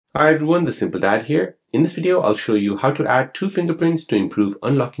Hi everyone, the Simple Dad here. In this video, I'll show you how to add 2 fingerprints to improve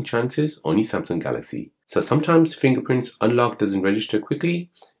unlocking chances on your Samsung Galaxy. So sometimes fingerprints unlock doesn't register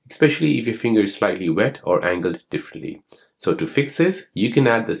quickly, especially if your finger is slightly wet or angled differently. So to fix this, you can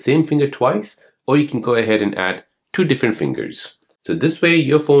add the same finger twice, or you can go ahead and add 2 different fingers. So this way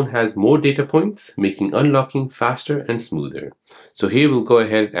your phone has more data points, making unlocking faster and smoother. So here we'll go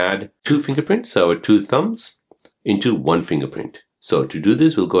ahead and add 2 fingerprints, our 2 thumbs, into 1 fingerprint. So to do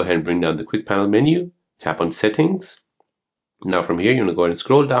this, we'll go ahead and bring down the quick panel menu, tap on settings. Now from here, you want to go ahead and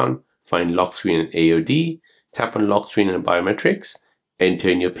scroll down, find lock screen and AOD, tap on lock screen and biometrics, enter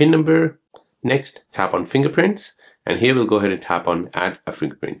in your PIN number. Next, tap on fingerprints, and here we'll go ahead and tap on add a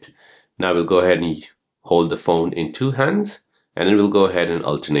fingerprint. Now we'll go ahead and hold the phone in 2 hands, and then we'll go ahead and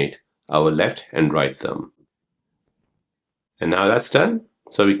alternate our left and right thumb. And now that's done.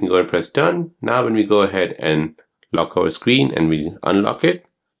 So we can go and press done. Now when we go ahead and lock our screen and we unlock it,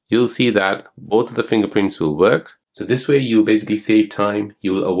 you'll see that both of the fingerprints will work. So this way you'll basically save time.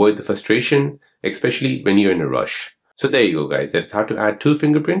 You will avoid the frustration, especially when you're in a rush. So there you go guys, that's how to add 2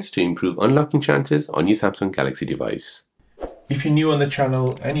 fingerprints to improve unlocking chances on your Samsung Galaxy device. If you're new on the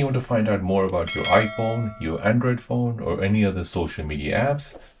channel and you want to find out more about your iPhone, your Android phone, or any other social media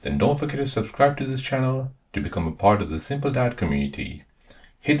apps, then don't forget to subscribe to this channel to become a part of the Simple Dad community.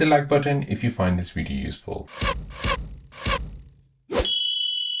 Hit the like button if you find this video useful.